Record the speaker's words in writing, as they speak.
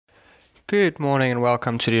Good morning and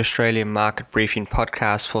welcome to the Australian Market Briefing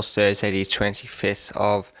podcast for Thursday the 25th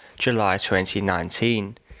of July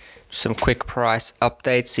 2019. Some quick price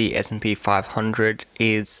updates. The S&P 500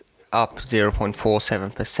 is up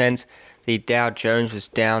 0.47%, the Dow Jones was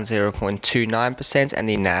down 0.29% and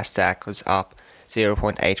the Nasdaq was up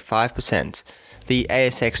 0.85%. The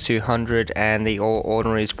ASX 200 and the All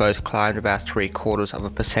Ordinaries both climbed about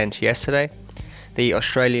 0.75% yesterday. The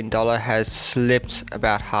Australian dollar has slipped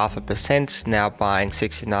about 0.5%, now buying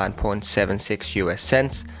 69.76 US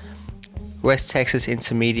cents. West Texas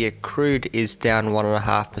Intermediate crude is down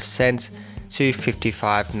 1.5% to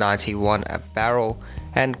 55.91 a barrel,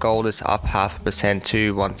 and gold is up 0.5%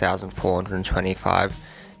 to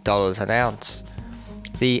 $1,425 an ounce.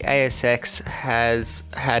 The ASX has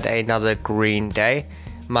had another green day.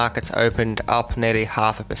 Markets opened up nearly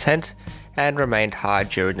 0.5% and remained high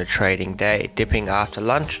during the trading day, dipping after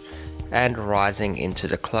lunch and rising into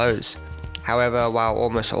the close. However, while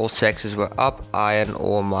almost all sectors were up, iron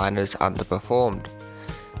ore miners underperformed.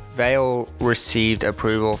 Vale received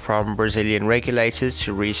approval from Brazilian regulators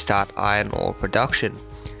to restart iron ore production.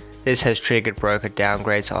 This has triggered broker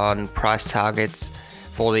downgrades on price targets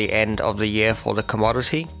for the end of the year for the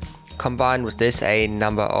commodity. Combined with this, a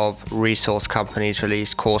number of resource companies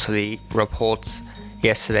released quarterly reports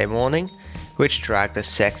yesterday morning, which dragged the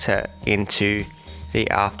sector into the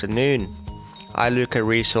afternoon. Iluka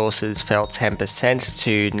Resources fell 10%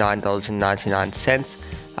 to $9.99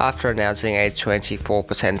 after announcing a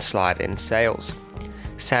 24% slide in sales.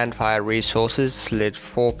 Sandfire Resources slid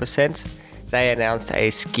 4%. They announced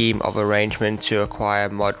a scheme of arrangement to acquire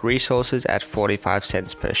Mod Resources at 45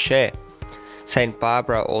 cents per share. St.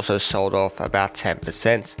 Barbara also sold off about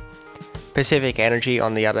 10%. Pacific Energy,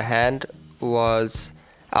 on the other hand, was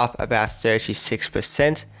up about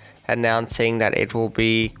 36%, announcing that it will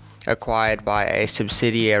be acquired by a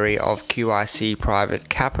subsidiary of QIC Private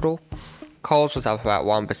Capital. Coles was up about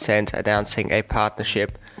 1%, announcing a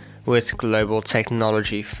partnership with global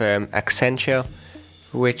technology firm Accenture,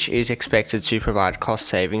 which is expected to provide cost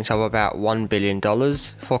savings of about $1 billion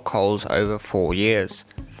for Coles over 4 years.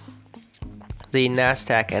 The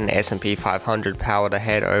Nasdaq and S&P 500 powered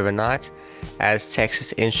ahead overnight as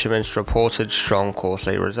Texas Instruments reported strong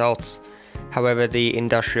quarterly results. However, the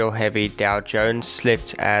industrial-heavy Dow Jones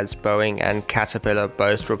slipped as Boeing and Caterpillar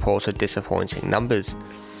both reported disappointing numbers.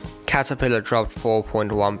 Caterpillar dropped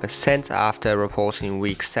 4.1% after reporting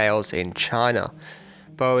weak sales in China.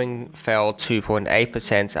 Boeing fell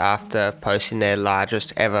 2.8% after posting their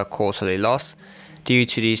largest ever quarterly loss due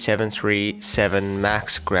to the 737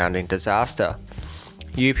 MAX grounding disaster.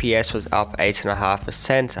 UPS was up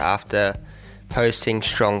 8.5% after posting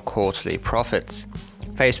strong quarterly profits.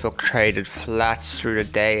 Facebook traded flat through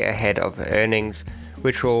the day ahead of earnings,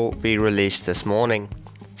 which will be released this morning.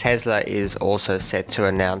 Tesla is also set to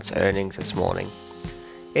announce earnings this morning.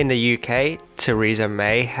 In the UK, Theresa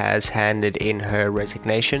May has handed in her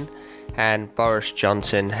resignation and Boris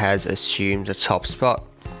Johnson has assumed the top spot.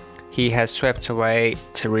 He has swept away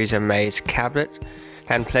Theresa May's cabinet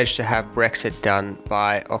and pledged to have Brexit done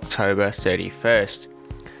by October 31st.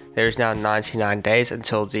 There is now 99 days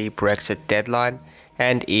until the Brexit deadline,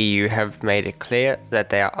 and EU have made it clear that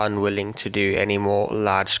they are unwilling to do any more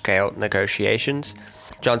large-scale negotiations.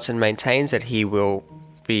 Johnson maintains that he will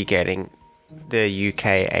be getting the UK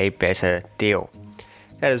a better deal.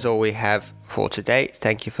 That is all we have for today.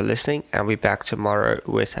 Thank you for listening, and we'll be back tomorrow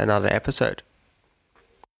with another episode.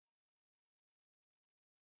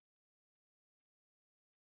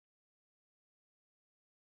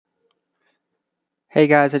 Hey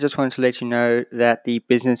guys, I just wanted to let you know that the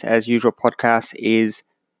Business as Usual podcast is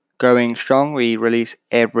going strong. We release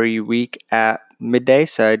every week at midday,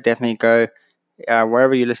 so definitely go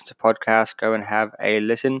wherever you listen to podcasts, go and have a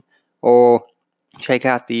listen, or check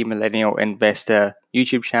out the Millennial Investor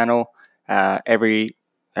YouTube channel. Every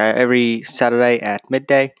Saturday at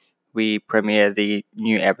midday, we premiere the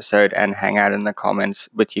new episode and hang out in the comments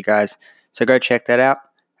with you guys. So go check that out.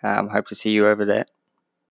 Hope to see you over there.